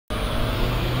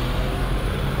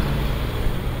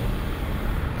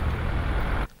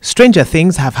Stranger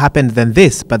things have happened than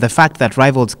this, but the fact that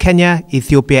rivals Kenya,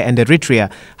 Ethiopia and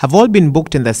Eritrea have all been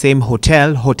booked in the same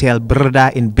hotel, Hotel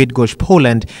Bydgoszcz in Bydgoszcz,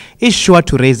 Poland, is sure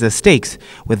to raise the stakes,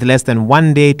 with less than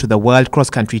 1 day to the World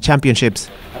Cross Country Championships.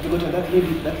 Have you got that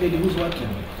lady who's working?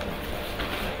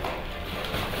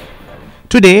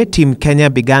 Today, Team Kenya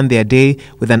began their day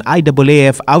with an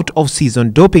IAAF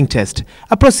out-of-season doping test,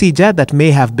 a procedure that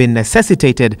may have been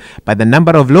necessitated by the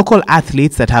number of local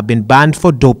athletes that have been banned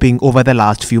for doping over the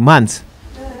last few months.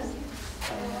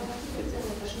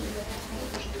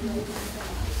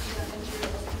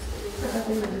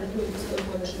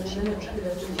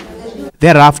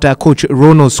 Thereafter, Coach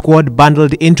Rono's squad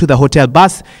bundled into the hotel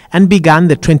bus and began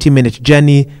the 20-minute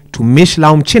journey to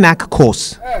Mishlaumchinak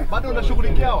course.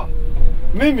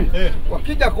 Mimi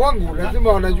wakija kwangu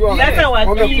lazima wanajua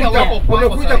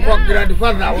wamekuja kwa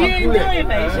grandfather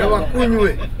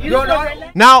wakunywe.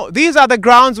 Now, these are the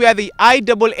grounds where the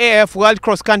IAAF World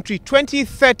Cross Country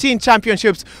 2013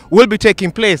 Championships will be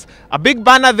taking place. A big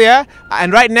banner there,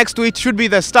 and right next to it should be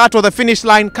the start or the finish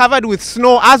line, covered with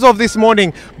snow as of this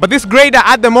morning. But this grader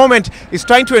at the moment is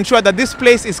trying to ensure that this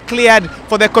place is cleared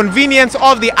for the convenience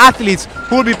of the athletes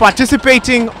who will be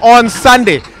participating on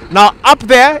Sunday. Now, up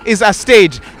there is a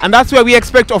stage, and that's where we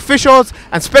expect officials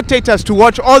and spectators to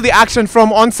watch all the action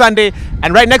from on Sunday.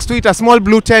 And right next to it, a small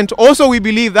blue tent. Also, we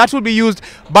believe that will be used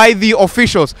by the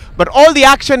officials. But all the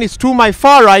action is to my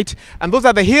far right, and those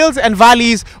are the hills and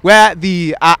valleys where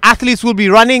the athletes will be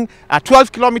running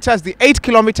 12 kilometers, the 8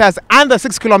 kilometers, and the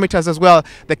 6 kilometers as well.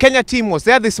 The Kenya team was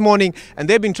there this morning, and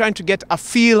they've been trying to get a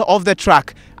feel of the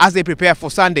track as they prepare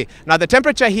for Sunday. Now, the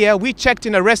temperature here, we checked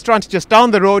in a restaurant just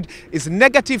down the road, is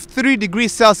 -3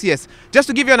 degrees Celsius. Just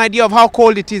to give you an idea of how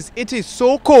cold it is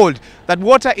so cold that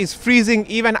water is freezing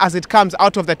even as it comes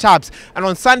out of the taps. And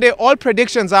on Sunday, all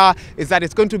predictions is that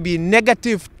it's going to be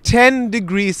 -10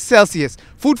 degrees Celsius.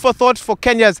 Food for thought for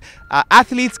Kenya's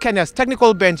athletes, Kenya's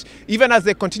technical bench, even as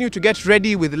they continue to get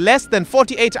ready with less than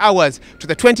 48 hours to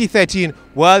the 2013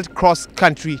 World Cross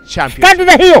Country Championships. Stand to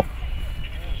the hill.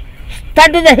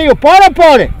 Stand to the hill. Pole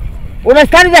pole. Una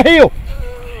stand to the hill.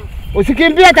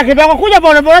 Usikimbia hata kidogo, kuja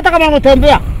pole pole hata kama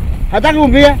unatembea. Hataki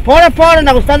umbie, pole pole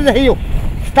na stand to the hill.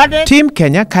 Team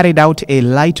Kenya carried out a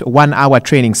light 1-hour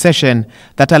training session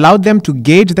that allowed them to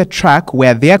gauge the track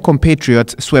where their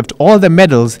compatriots swept all the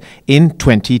medals in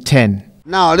 2010.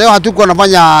 Now, leo hatuko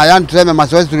nafanya yani tuseme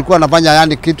mazoezi, tulikuwa nafanya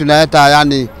yani kitu naeta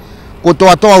yani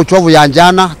kutoa uchovu ya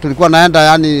jana, tulikuwa naenda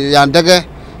yani ya ndege,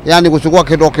 yani kuchukua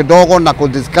kidogo kidogo na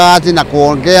kudiscuss na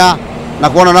kuongea na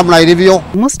kuona namna ilivyo.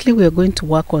 Mostly we are going to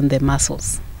work on the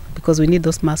muscles because we need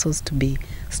those muscles to be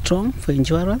strong for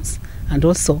endurance and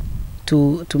also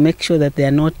to make sure that they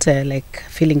are not like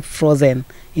feeling frozen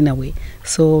in a way.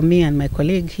 So me and my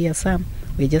colleague here, Sam,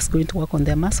 we're just going to work on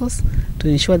their muscles to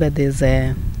ensure that there's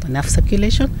enough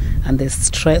circulation and there's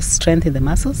strength in the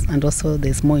muscles, and also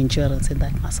there's more endurance in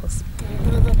that muscles.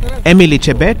 Emily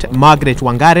Chebet, Margaret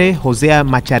Wangare, Hosea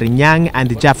Macharinyang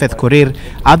and Japheth Korir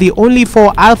are the only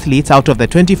 4 athletes out of the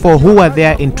 24 who were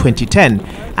there in 2010.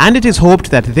 And it is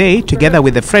hoped that they, together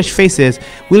with the fresh faces,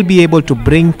 will be able to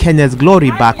bring Kenya's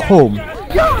glory back home.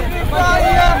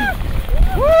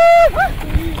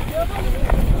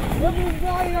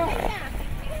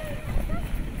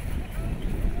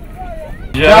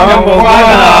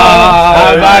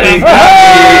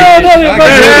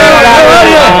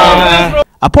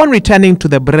 Upon returning to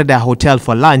the Bydgoszcz Hotel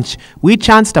for lunch, we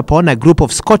chanced upon a group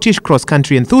of Scottish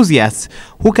cross-country enthusiasts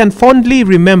who can fondly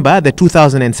remember the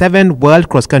 2007 World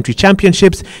Cross-Country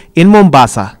Championships in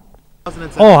Mombasa.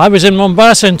 Oh, I was in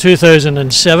Mombasa in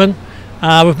 2007.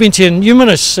 We've been to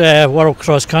numerous World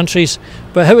Cross Countries,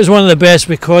 but it was one of the best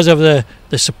because of the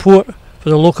support for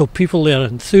the local people there.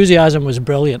 Enthusiasm was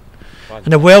brilliant.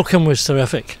 And the welcome was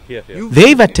terrific.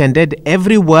 They've attended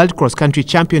every World Cross Country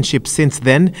Championship since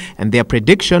then, and their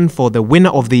prediction for the winner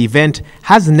of the event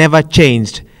has never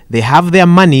changed. They have their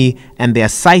money and their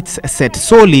sights set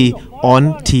solely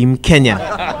on Team Kenya.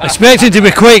 Expected to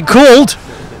be quite cold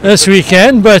this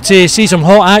weekend, but see some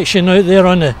hot action out there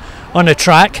on the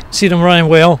track, see them running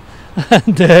well,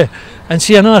 and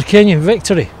see another Kenyan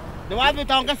victory.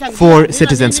 For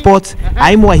Citizen Sports,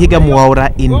 I'm Waihiga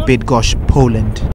Mwaura in Bydgoszcz, Poland.